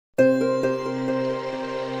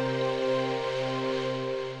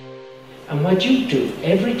And what you do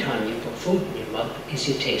every time you put food in your mouth is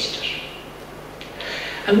you taste it.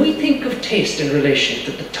 And we think of taste in relation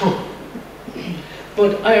to the tongue.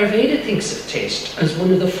 But Ayurveda thinks of taste as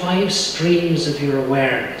one of the 5 streams of your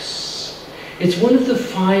awareness. It's one of the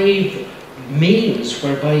 5 means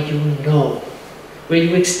whereby you know, where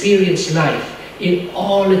you experience life in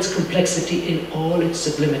all its complexity, in all its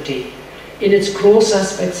sublimity, in its gross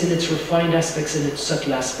aspects, in its refined aspects, in its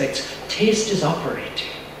subtle aspects. Taste is operating.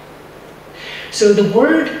 So the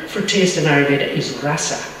word for taste in Ayurveda is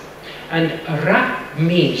rasa. And ra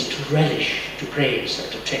means to relish, to praise, or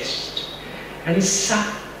to taste. And sa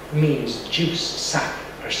means juice, sap,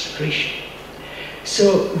 or secretion.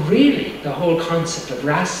 So really, the whole concept of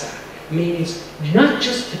rasa means not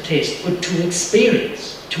just to taste, but to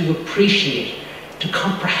experience, to appreciate, to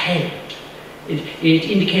comprehend. It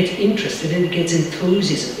indicates interest, it indicates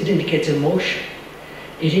enthusiasm, it indicates emotion.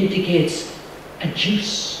 It indicates a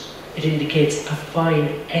juice, it indicates a fine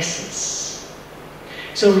essence.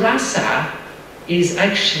 So rasa is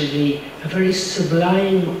actually a very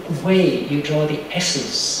sublime way you draw the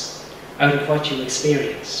essence out of what you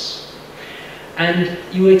experience. And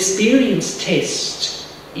you experience taste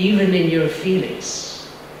even in your feelings,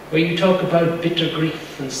 where you talk about bitter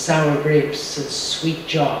grief and sour grapes and sweet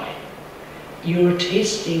joy. You're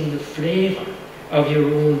tasting the flavour of your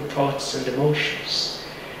own thoughts and emotions.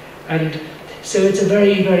 And so it's a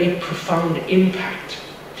very, very profound impact,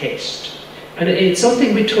 taste. And it's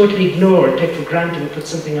something we totally ignore, take for granted. We put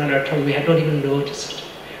something on our tongue, we don't even notice it.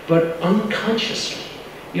 But unconsciously,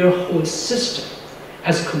 your whole system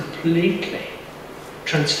has completely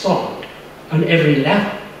transformed on every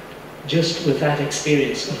level, just with that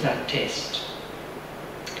experience of that taste.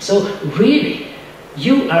 So really,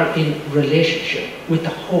 you are in relationship with the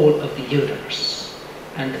whole of the universe.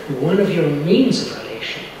 And one of your means of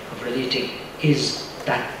relating, is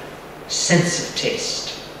that sense of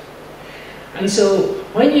taste. And so,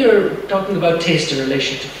 when you're talking about taste in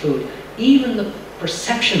relation to food, even the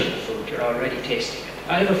perception of the food, you're already tasting it.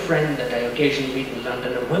 I have a friend that I occasionally meet in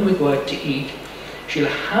London, and when we go out to eat, she'll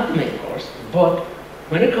have the main course, but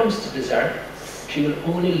when it comes to dessert, she will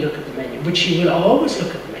only look at the menu. But she will always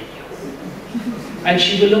look at the menu. And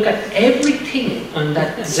she will look at everything on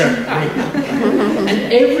that dessert menu.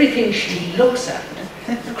 And everything she looks at,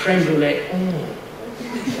 creme brulee,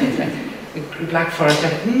 black forest,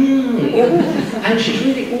 and she's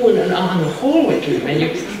really going and on the whole way through the menu,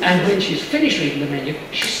 and when she's finished reading the menu,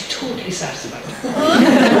 she's totally satisfied.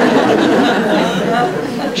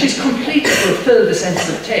 She's completely fulfilled the sense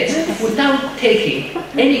of taste without taking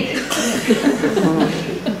anything.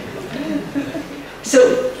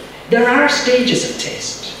 So there are stages of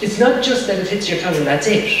taste. It's not just that it hits your tongue and that's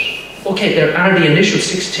it. Okay, there are the initial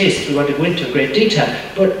 6 tastes we want to go into in great detail,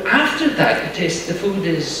 but after that, the food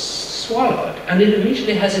is swallowed, and it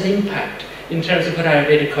immediately has an impact in terms of what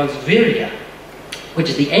Ayurveda calls virya, which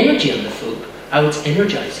is the energy on the food, how it's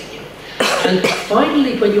energizing you. And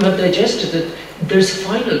finally, when you have digested it, there's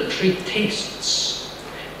final 3 tastes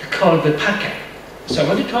called vipaka. So I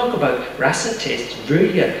want to talk about rasa taste,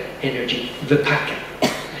 virya energy, vipaka.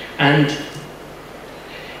 And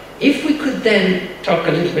if we could then talk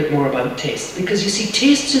a little bit more about taste, because you see,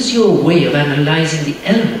 taste is your way of analysing the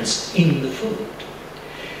elements in the food.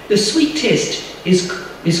 The sweet taste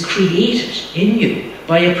is created in you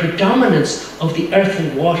by a predominance of the earth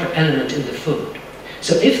and water element in the food.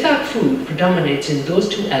 So if that food predominates in those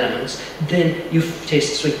 2 elements, then you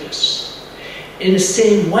taste sweetness. In the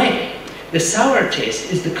same way, the sour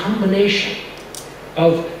taste is the combination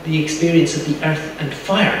of the experience of the earth and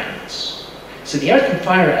fire elements. So the earth and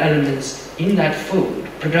fire elements in that food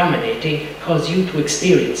predominating cause you to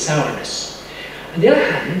experience sourness. On the other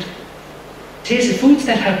hand, foods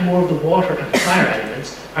that have more of the water and fire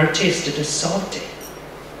elements are tasted as salty.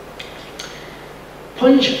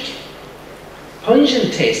 Pungent.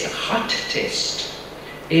 Pungent taste, hot taste,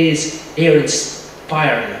 is air and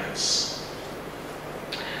fire elements.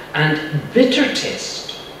 And bitter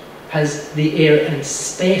taste has the air and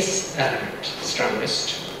space element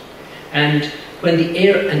strongest. And when the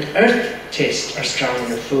air and earth taste are strong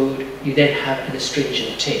in the food, you then have an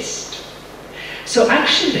astringent taste. So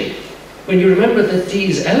actually, when you remember that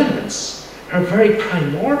these elements are very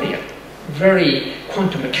primordial, very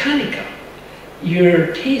quantum mechanical,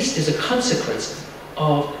 your taste is a consequence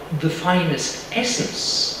of the finest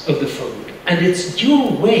essence of the food. And it's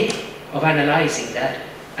your way of analysing that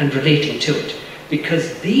and relating to it,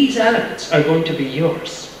 because these elements are going to be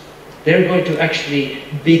yours. They're going to actually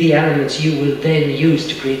be the elements you will then use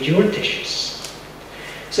to create your dishes.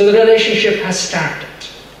 So the relationship has started.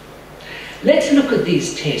 Let's look at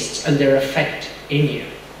these tastes and their effect in you.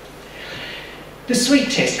 The sweet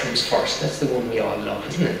taste comes first. That's the one we all love,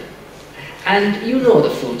 isn't it? And you know the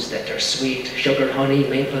foods that are sweet: sugar, honey,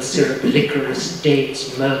 maple syrup, licorice,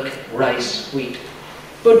 dates, milk, rice, wheat.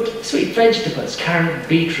 But sweet vegetables, carrot,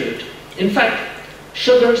 beetroot. In fact,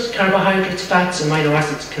 sugars, carbohydrates, fats, amino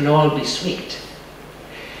acids can all be sweet.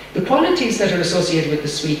 The qualities that are associated with the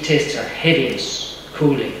sweet taste are heaviness,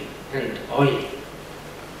 cooling, and oily.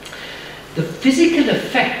 The physical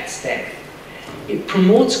effects then, it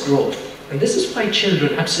promotes growth. And this is why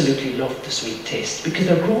children absolutely love the sweet taste, because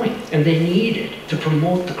they're growing and they need it to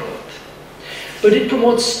promote the growth. But it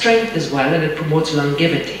promotes strength as well, and it promotes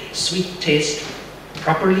longevity. Sweet taste,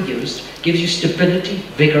 properly used, gives you stability,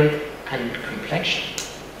 vigor, and complexion.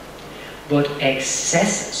 But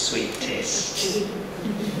excessive sweet taste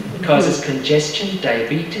causes congestion,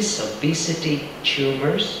 diabetes, obesity,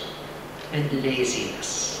 tumours, and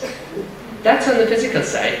laziness. That's on the physical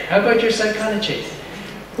side. How about your psychology?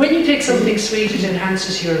 When you take something sweet, it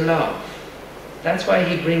enhances your love. That's why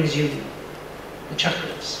he brings you the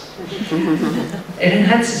chocolates. It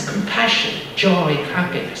enhances compassion, joy,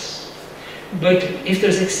 happiness. But if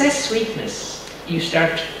there's excess sweetness, you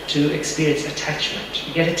start to experience attachment.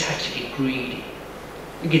 You get attached, you get greedy,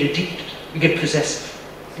 you get addicted, you get possessive.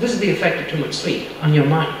 This is the effect of too much sweet on your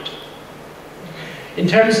mind. In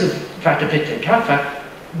terms of vata, pitta, and kapha,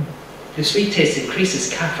 the sweet taste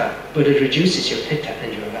increases kapha, but it reduces your pitta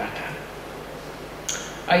and your vata.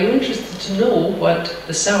 Are you interested to know what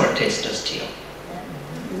the sour taste does to you?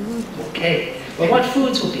 Okay. Well, what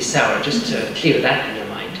foods will be sour, just to clear that in your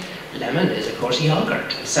mind? Lemon is, of course,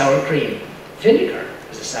 yogurt, sour cream. Vinegar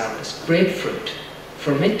is a sourness. Grapefruit.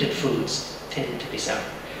 Fermented foods tend to be sour.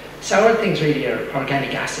 Sour things really are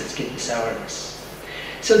organic acids give the sourness.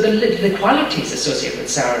 So the qualities associated with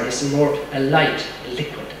sourness are more a light, a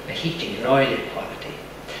liquid, a heating, an oily quality.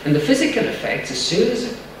 And the physical effects, as soon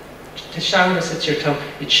as the sourness hits your tongue,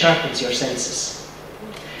 it sharpens your senses.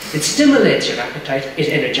 It stimulates your appetite, it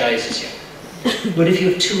energizes you. But if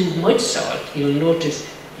you have too much salt, you'll notice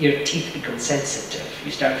your teeth become sensitive.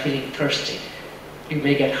 You start feeling thirsty. You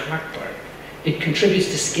may get heartburn. It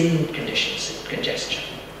contributes to skin conditions and congestion.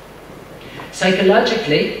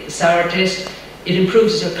 Psychologically, the sour taste, it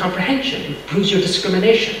improves your comprehension, it improves your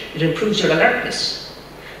discrimination, it improves your alertness.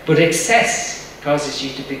 But excess causes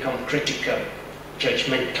you to become critical,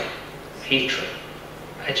 judgmental, hatred,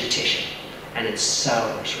 agitation, and it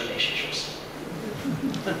sours relationships.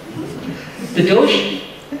 The dosha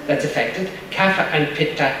that's affected, kapha and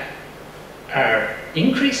pitta are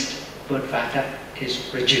increased, but vata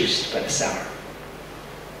is reduced by the sour.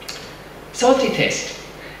 Salty taste.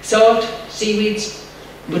 Salt, seaweeds,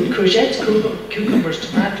 but courgettes, cucumbers,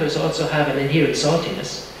 tomatoes also have an inherent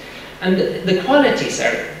saltiness. And the qualities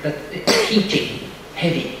are that heating,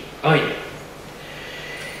 heavy, oily.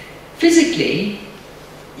 Physically,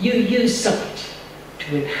 you use salt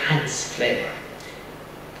to enhance flavour.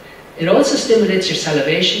 It also stimulates your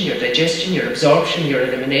salivation, your digestion, your absorption, your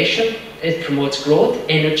elimination. It promotes growth,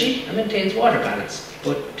 energy, and maintains water balance.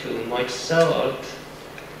 But too much salt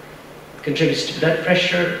contributes to blood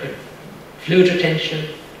pressure, fluid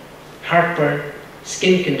retention, heartburn,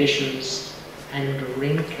 skin conditions, and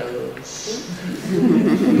wrinkles.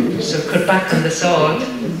 So cut back on the salt.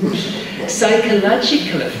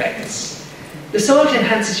 Psychological effects. The salt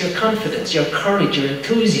enhances your confidence, your courage, your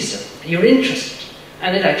enthusiasm, your interest,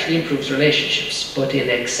 and it actually improves relationships. But in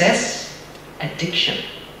excess, addiction.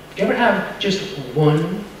 Do you ever have just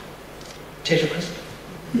one potato crisp?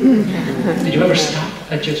 Did you ever stop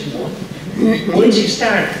at just one? Once you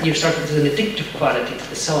start with an addictive quality to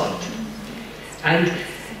the salt. And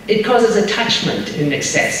it causes attachment in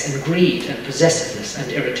excess, and greed, and possessiveness,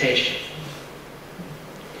 and irritation.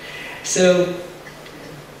 So,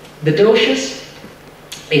 the doshas,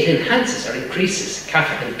 it enhances or increases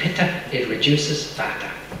kapha and pitta, it reduces vata.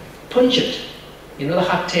 Pungent, you know the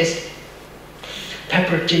hot taste?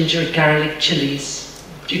 Pepper, ginger, garlic, chilies.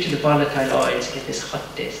 Due to the volatile oils, you get this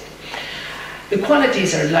hot taste. The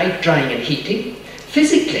qualities are light, drying, and heating.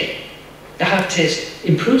 Physically, the hot taste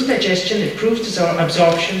improves digestion, improves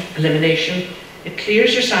absorption, elimination. It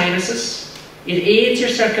clears your sinuses. It aids your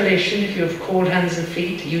circulation if you have cold hands and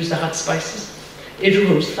feet. Use the hot spices. It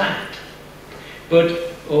removes fat. But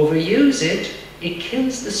overuse it, it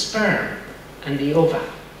kills the sperm and the ova.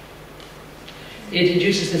 It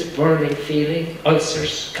induces this burning feeling,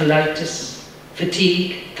 ulcers, colitis,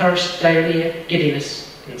 fatigue, thirst, diarrhea,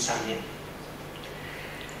 giddiness, insomnia.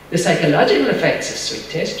 The psychological effects of sweet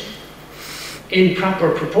taste. In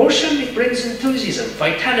proper proportion, it brings enthusiasm,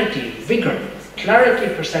 vitality, vigor, clarity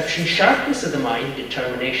of perception, sharpness of the mind,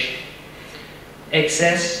 determination.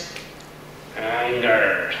 Excess,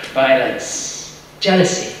 anger, violence,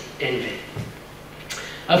 jealousy, envy.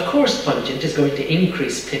 Of course, pungent is going to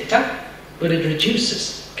increase pitta, but it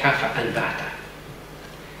reduces kapha and vata.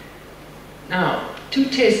 Now, two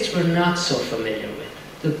tastes we're not so familiar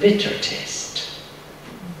with. The bitter taste.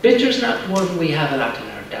 Bitter is not one we have a lot in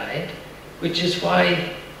our diet, which is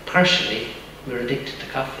why, partially, we're addicted to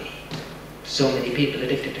coffee. So many people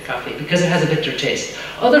addicted to coffee, because it has a bitter taste.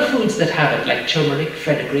 Other foods that have it, like turmeric,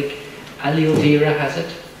 fenugreek, aloe vera has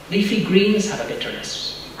it. Leafy greens have a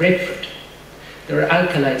bitterness. Grapefruit. There are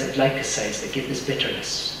alkaloids and glycosides that give this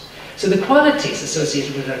bitterness. So the qualities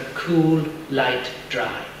associated with it are cool, light,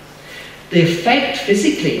 dry. The effect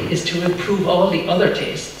physically is to improve all the other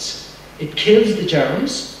tastes. It kills the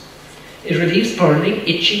germs. It relieves burning,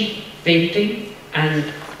 itching, fainting,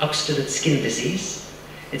 and obstinate skin disease.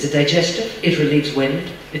 It's a digestive. It relieves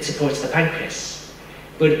wind. It supports the pancreas.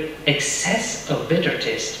 But excess of bitter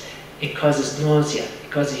taste, it causes nausea.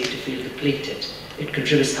 It causes you to feel depleted. It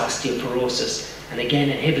contributes to osteoporosis and again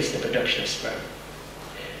inhibits the production of sperm.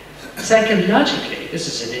 Psychologically, this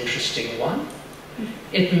is an interesting one.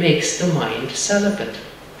 It makes the mind celibate.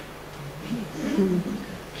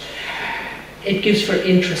 It gives for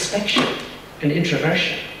introspection and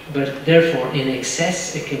introversion, but therefore in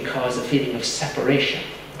excess it can cause a feeling of separation,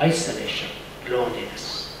 isolation,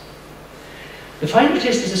 loneliness. The final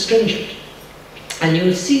taste is astringent, and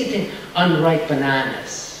you'll see it in unripe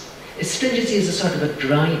bananas. Astringency is a sort of a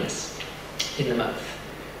dryness in the mouth.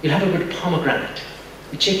 You'll have it with pomegranate,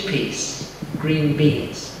 with chickpeas, green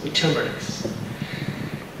beans, with turmerics.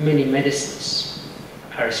 Many medicines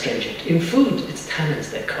are astringent. In food, it's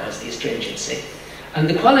tannins that cause the astringency. And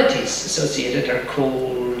the qualities associated are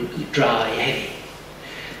cold, dry, heavy.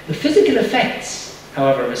 The physical effects,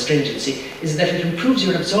 however, of astringency is that it improves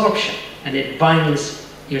your absorption and it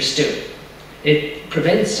binds your stool. It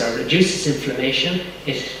prevents or reduces inflammation.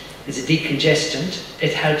 It is a decongestant.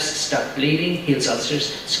 It helps stop bleeding, heals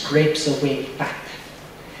ulcers, scrapes away fat.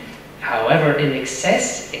 However, in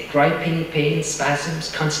excess, it griping, pain,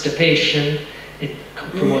 spasms, constipation, it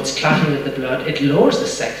promotes clotting of the blood, it lowers the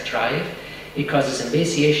sex drive, it causes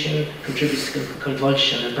emaciation, contributes to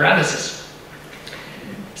convulsion and paralysis.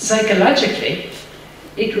 Psychologically,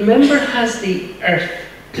 it, remember, has the earth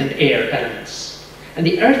and air elements. And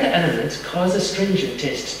the earth elements cause astringent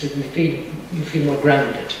taste to you feel more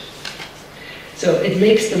grounded. So it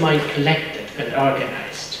makes the mind collected and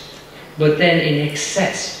organized. But then in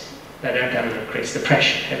excess, that earth element creates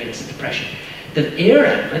depression, heaviness and depression. The air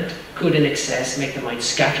element could in excess make the mind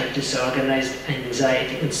scattered, disorganized,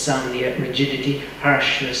 anxiety, insomnia, rigidity,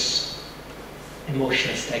 harshness,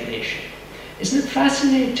 emotional stagnation. Isn't it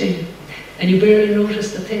fascinating? And you barely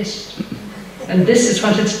notice the taste. And this is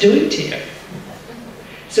what it's doing to you.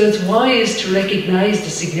 So it's wise to recognize the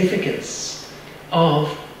significance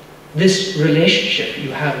of this relationship you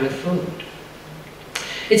have with food.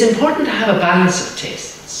 It's important to have a balance of tastes.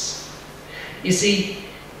 You see,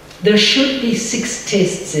 there should be 6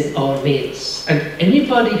 tastes in all meals, and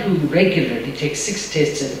anybody who regularly takes 6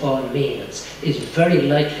 tastes in all meals is very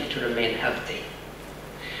likely to remain healthy.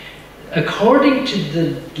 According to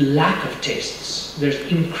the lack of tastes, there's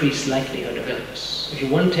increased likelihood of illness. If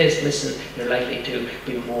you're 1 taste missing, you're likely to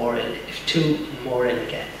be more ill. If 2, more ill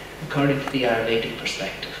again, according to the Ayurvedic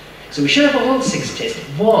perspective. So we should have all 6 tastes,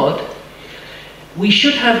 but we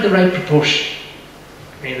should have the right proportion,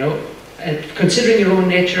 you know. And considering your own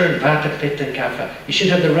nature and vata, pitta and kapha, you should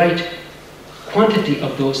have the right quantity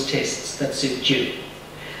of those tastes that suit you.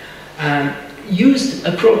 Used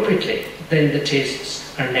appropriately, then the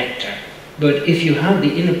tastes are nectar. But if you have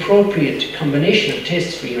the inappropriate combination of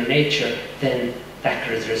tastes for your nature, then that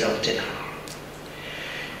could result in harm.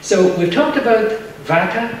 So we've talked about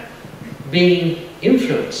vata being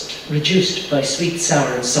influenced, reduced by sweet,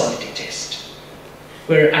 sour and salty taste.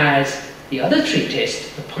 Whereas the other 3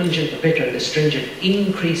 tastes, the pungent, the bitter, and the astringent,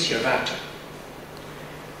 increase your vata.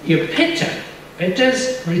 Your pitta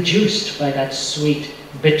is reduced by that sweet,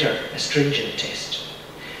 bitter, astringent taste.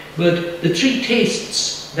 But the 3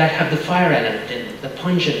 tastes that have the fire element in them, the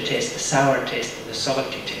pungent taste, the sour taste, and the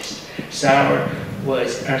salty taste. Sour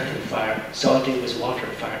was earth and fire, salty was water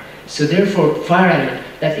and fire. So therefore, fire element,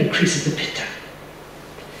 that increases the pitta.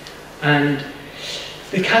 And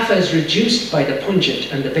the kapha is reduced by the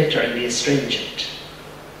pungent and the bitter and the astringent,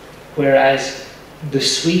 whereas the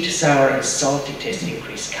sweet, sour and salty taste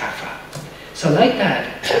increase kapha. So like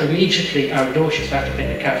that, immediately our doshas, vata,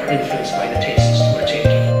 pitta, kapha, are influenced by the tastes.